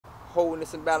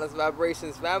Wholeness and Balance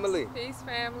Vibrations family. Peace,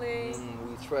 family.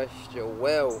 We trust you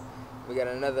well. We got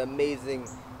another amazing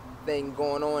thing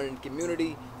going on in the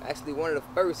community. Actually, one of the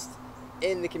first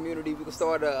in the community. We can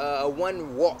start a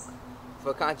one walk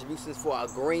for contributions for our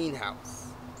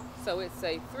greenhouse. So it's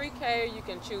a 3K. You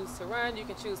can choose to run. You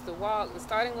can choose to walk. The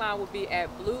starting line will be at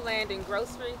Blue Landing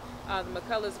Grocery, the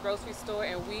McCullough's grocery store,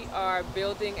 and we are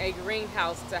building a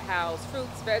greenhouse to house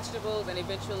fruits, vegetables, and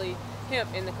eventually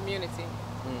hemp in the community.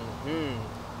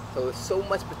 So there's so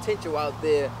much potential out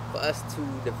there for us to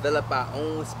develop our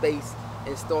own space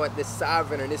and start this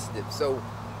sovereign initiative. So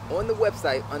on the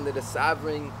website under the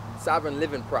Sovereign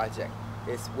Living Project,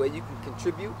 it's where you can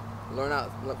contribute, learn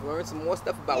some more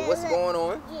stuff about what's going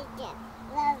on,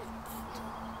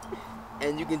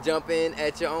 and you can jump in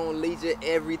at your own leisure.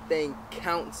 Everything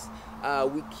counts.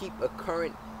 We keep a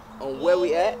current on where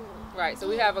we at. Right, so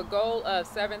we have a goal of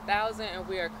 7,000 and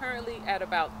we are currently at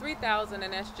about 3,000,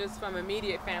 and that's just from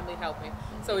immediate family helping.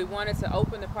 So we wanted to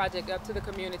open the project up to the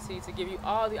community to give you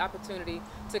all the opportunity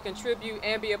to contribute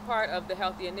and be a part of the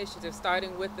healthy initiative,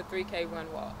 starting with the 3K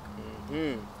run walk.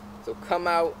 So come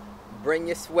out, bring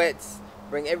your sweats,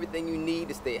 bring everything you need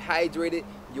to stay hydrated.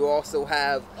 You also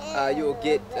have, you'll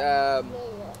get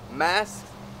masks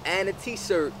and a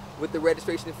t-shirt with the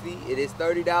registration fee. It is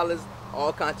 $30.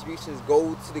 All contributions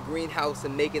go to the greenhouse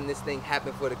and making this thing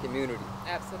happen for the community.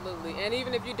 Absolutely. And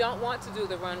even if you don't want to do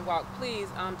the run walk, please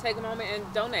take a moment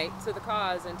and donate to the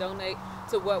cause and donate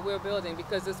to what we're building,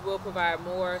 because this will provide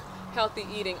more healthy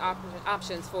eating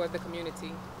options for the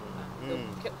community, the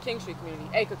King Street community,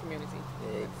 Acre community.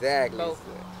 Exactly. Both.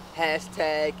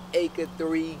 Hashtag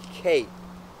Acre3K.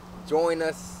 Join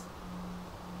us.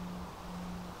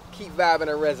 Keep vibing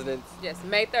in residence. Yes,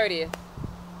 May 30th.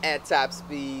 At Top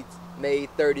Speeds. May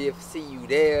 30th. See you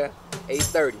there.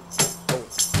 8:30. Boom.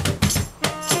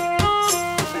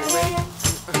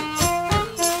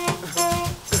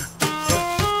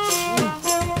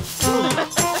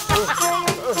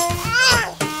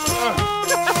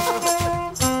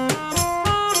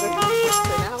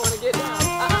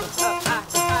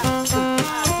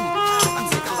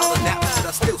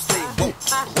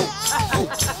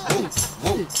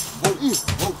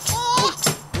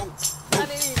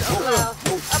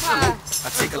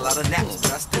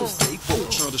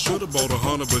 Should've bought a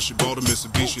Honda, but she bought a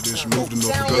Mitsubishi. Then she moved to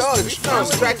North Augusta. And she found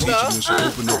started teaching. And she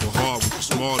opened up a heart. We were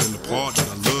smart in the part that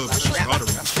I love. And she started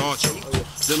with the start y'all.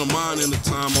 Then a mind in the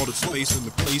time, all the space and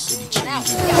the place and the change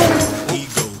and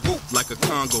ego. Like a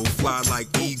Congo, fly like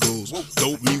eagles.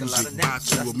 Dope music, by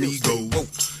two amigos.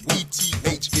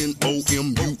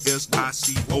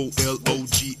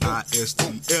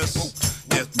 ETHNOMUSICOLOGISTS.